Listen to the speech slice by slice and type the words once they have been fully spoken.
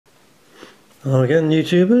Hello again,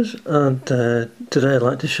 YouTubers, and today I'd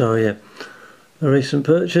like to show you a recent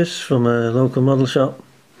purchase from a local model shop.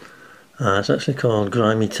 It's actually called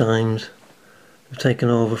Grimy Times. We've taken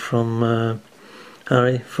over from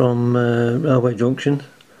Harry from Railway Junction.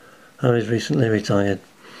 Harry's recently retired.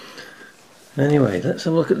 Anyway, let's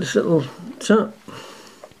have a look at this little chap.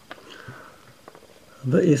 I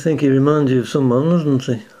bet you think he reminds you of someone, doesn't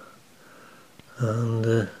he?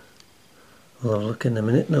 And we'll have a look in a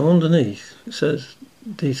minute. Now underneath it says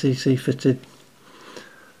DCC fitted.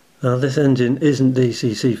 Now this engine isn't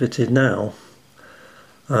DCC fitted now.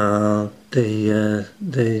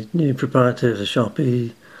 The new proprietor of the shop,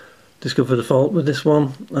 he discovered a fault with this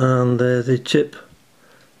one, and the chip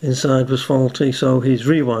inside was faulty, so he's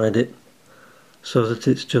rewired it so that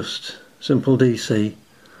it's just simple DC,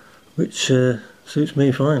 which suits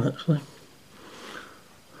me fine actually.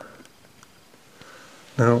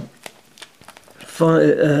 Now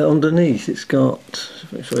underneath it's got,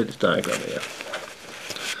 let me show you this diagram here.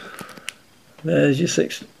 There's your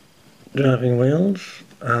 6 driving wheels,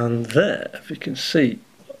 and there, if you can see,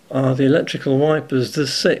 are the electrical wipers.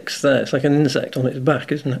 There's 6 there. It's like an insect on its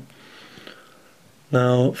back, isn't it?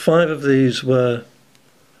 Now 5 of these were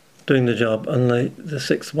doing the job and the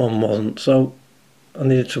 6th one wasn't, so I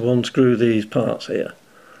needed to unscrew these parts here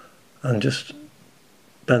and just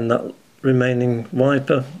bend that remaining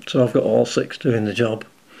wiper, so I've got all 6 doing the job.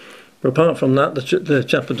 But apart from that, the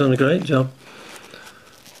chap had done a great job.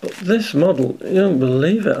 But this model, you don't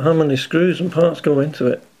believe it how many screws and parts go into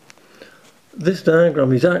it. This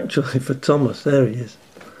diagram is actually for Thomas. There he is,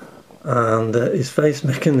 and his face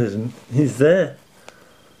mechanism is there,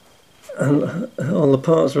 and all the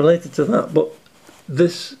parts related to that. But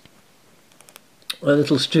this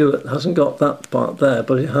little Stuart hasn't got that part there,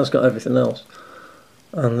 but it has got everything else.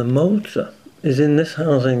 And the motor is in this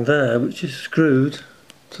housing there, which is screwed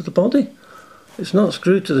to the body. It's not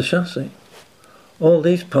screwed to the chassis. All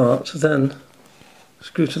these parts then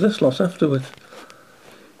screw to this lot afterwards.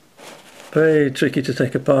 Very tricky to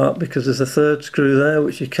take apart because there's a 3rd screw there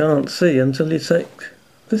which you can't see until you take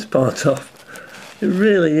this part off. It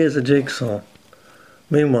really is a jigsaw.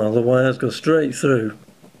 Meanwhile, the wires go straight through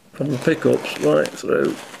from the pickups right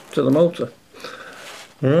through to the motor.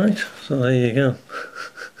 Right, so there you go.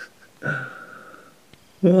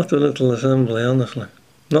 What a little assembly, honestly.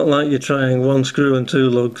 Not like you're trying 1 screw and 2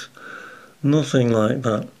 lugs. Nothing like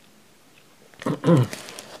that.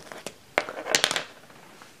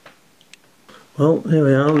 Well, here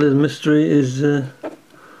we are. The mystery is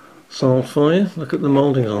solved for you. Look at the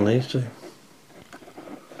mouldings on these two.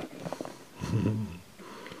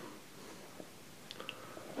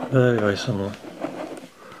 Very, very similar.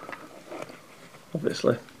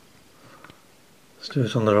 Obviously,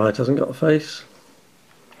 Stuart on the right hasn't got a face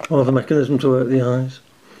or the mechanism to work the eyes.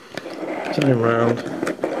 Turn him round.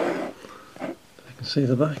 You can see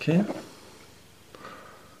the back here.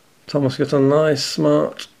 Thomas got a nice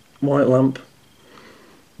smart white lamp,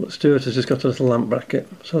 but Stuart has just got a little lamp bracket,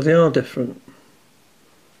 so they are different.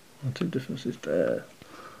 2 differences there.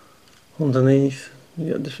 Underneath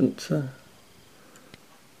you get different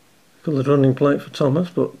coloured running plate for Thomas,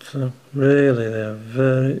 but really they are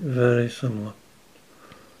very, very similar.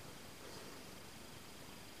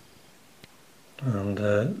 And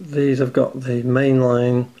these have got the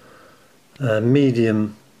mainline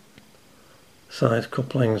medium size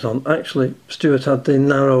couplings on. Actually, Stuart had the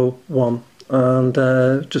narrow one, and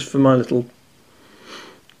just for my little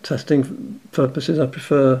testing purposes I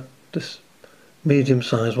prefer this medium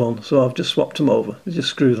size one, so I've just swapped them over. You just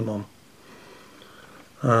screw them on.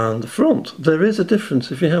 And the front, there is a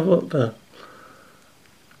difference if you have a look there.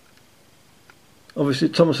 Obviously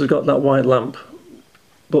Thomas has got that white lamp,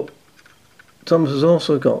 but Thomas has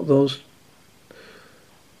also got those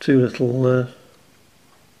 2 little,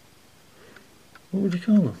 what would you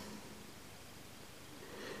call them?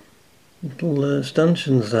 Little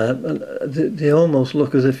stanchions there, and they almost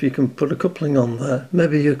look as if you can put a coupling on there.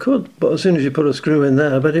 Maybe you could, but as soon as you put a screw in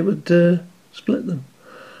there, I bet it would split them.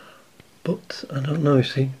 But I don't know, you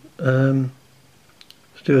see.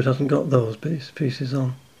 Stuart hasn't got those pieces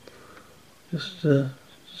on. Just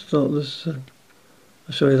thought there's,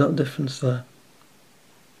 I'll show you that difference there.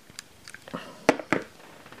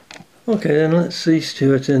 Okay, then let's see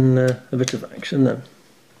Stuart in a bit of action then.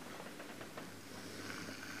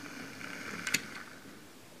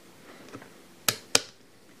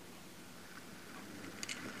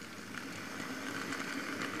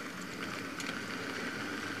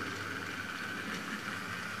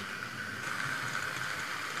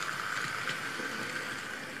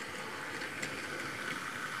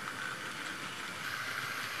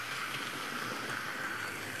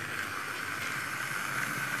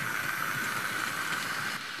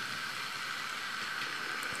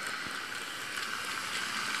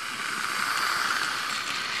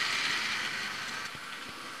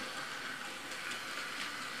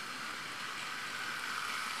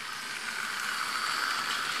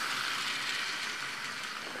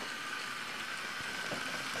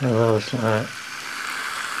 Hello, Slack.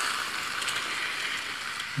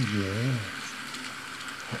 Yeah.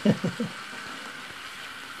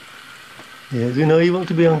 Yes, you know you want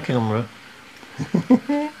to be on camera. 1,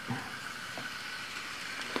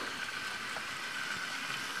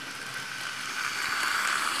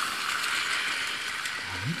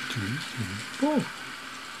 2, 3, 4.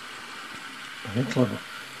 Very clever.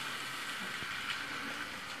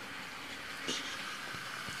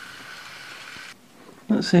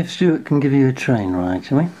 Let's see if Stuart can give you a train ride,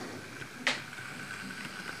 shall we?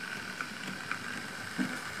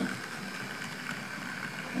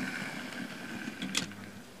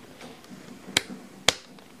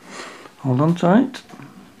 Hold on tight.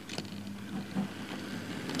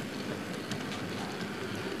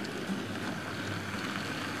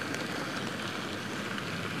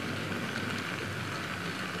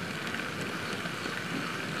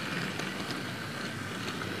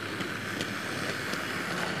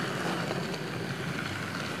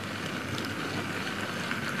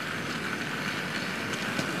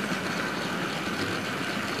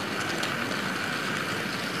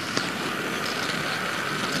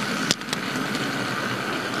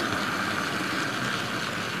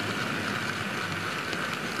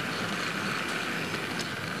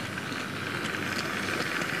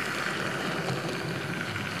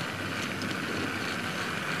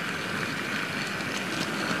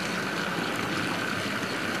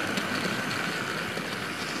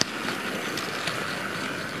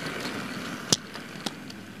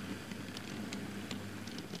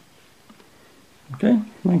 Okay,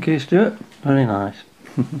 thank you, Stuart. Very nice.